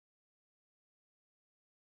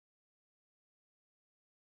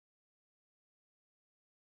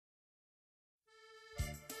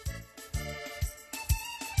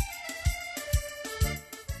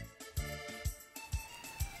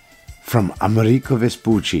From Amerigo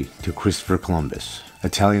Vespucci to Christopher Columbus,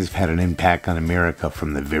 Italians have had an impact on America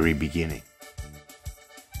from the very beginning.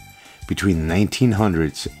 Between the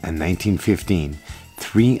 1900s and 1915,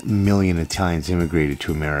 3 million Italians immigrated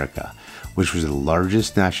to America, which was the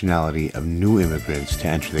largest nationality of new immigrants to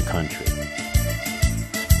enter the country.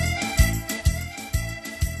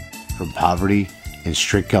 From poverty and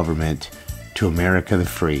strict government to America the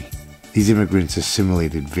free, these immigrants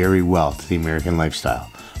assimilated very well to the American lifestyle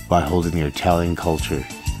by holding their Italian culture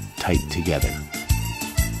tight together.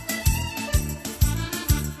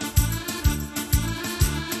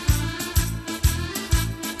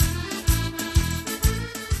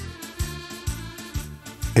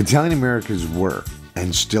 Italian Americans were,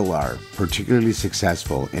 and still are, particularly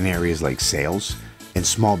successful in areas like sales and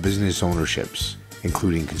small business ownerships,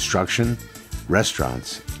 including construction,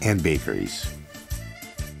 restaurants, and bakeries.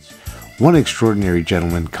 One extraordinary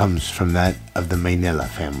gentleman comes from that of the Mainella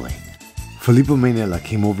family. Filippo Mainella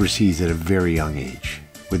came overseas at a very young age.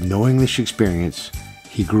 With no English experience,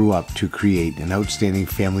 he grew up to create an outstanding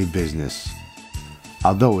family business,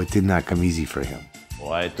 although it did not come easy for him.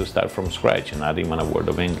 Well, I had to start from scratch, and not even a word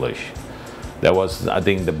of English. That was, I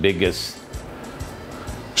think, the biggest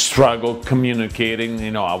struggle communicating.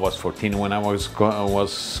 You know, I was 14 when I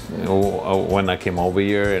came over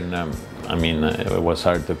here, and I mean, it was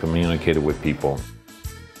hard to communicate with people.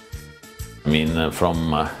 I mean,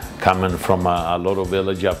 coming from a little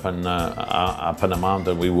village up in the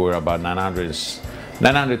mountain, we were about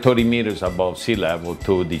 930 meters above sea level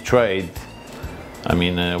to Detroit. I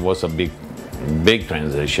mean, it was a big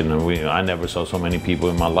transition. I never saw so many people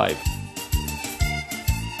in my life.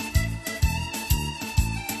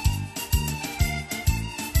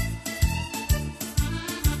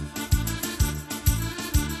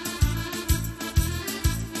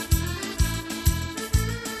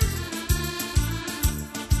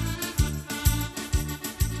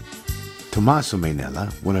 Tommaso Mainella,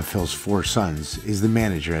 one of Phil's 4 sons, is the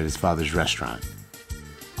manager at his father's restaurant.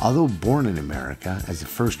 Although born in America as a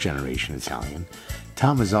first-generation Italian,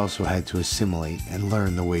 Tom has also had to assimilate and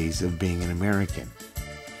learn the ways of being an American.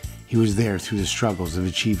 He was there through the struggles of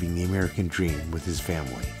achieving the American dream with his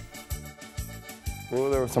family. Well,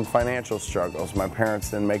 there were some financial struggles. My parents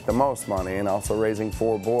didn't make the most money, and also raising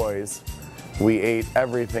 4 boys, we ate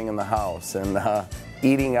everything in the house, and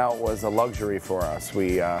eating out was a luxury for us.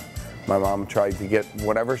 My mom tried to get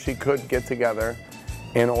whatever she could get together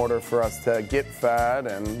in order for us to get fed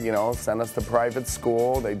and, you know, send us to private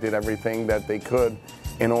school. They did everything that they could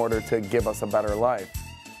in order to give us a better life.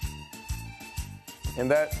 And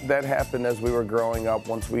that happened as we were growing up.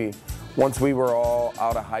 Once we were all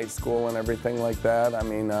out of high school and everything like that, I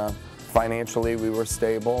mean, financially we were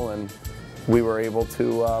stable and we were able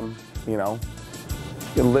to, you know,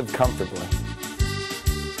 live comfortably.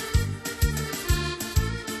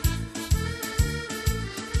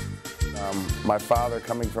 My father,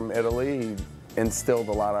 coming from Italy, he instilled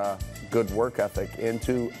a lot of good work ethic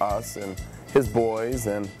into us and his boys,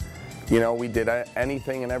 and you know, we did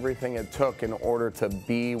anything and everything it took in order to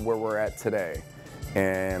be where we're at today.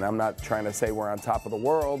 And I'm not trying to say we're on top of the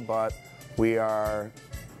world, but we are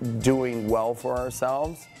doing well for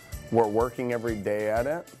ourselves. We're working every day at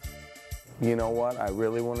it. You know what? I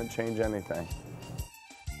really wouldn't change anything.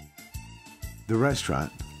 The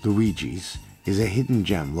restaurant, Luigi's, is a hidden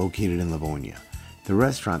gem located in Livonia. The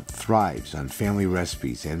restaurant thrives on family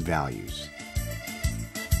recipes and values.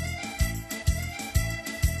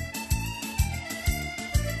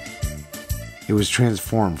 It was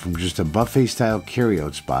transformed from just a buffet-style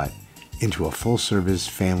carry-out spot into a full-service,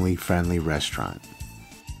 family-friendly restaurant.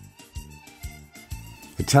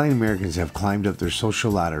 Italian Americans have climbed up their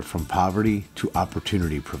social ladder from poverty to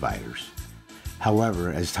opportunity providers.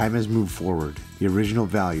 However, as time has moved forward, the original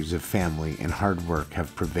values of family and hard work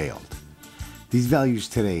have prevailed. These values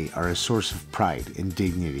today are a source of pride and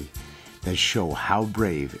dignity that show how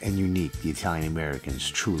brave and unique the Italian Americans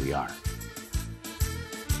truly are.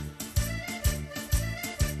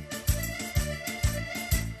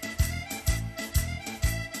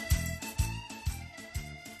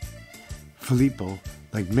 Filippo,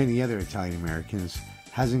 like many other Italian Americans,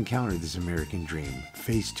 has encountered this American dream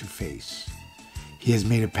face to face. He has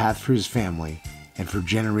made a path for his family and for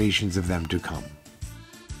generations of them to come.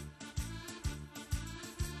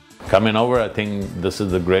 Coming over, I think this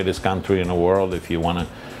is the greatest country in the world. If you wanna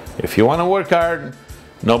work hard,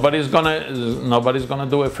 nobody's gonna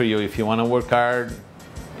do it for you. If you wanna work hard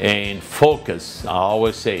and focus, I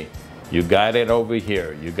always say, you got it over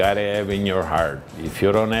here. You got to have in your heart. If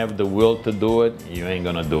you don't have the will to do it, you ain't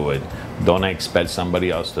gonna do it. Don't expect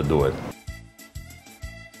somebody else to do it.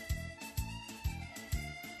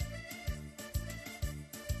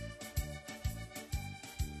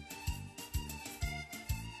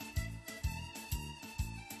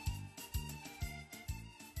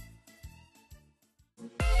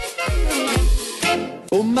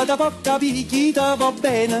 Come da può capire chi ti va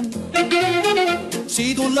bene,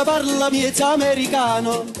 se tu la parla miezza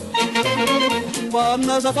americano,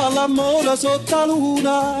 quando si fa l'amore sotto la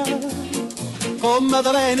luna, come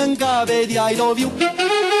da bene in capo di I love you.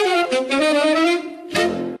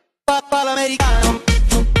 Papà l'americano.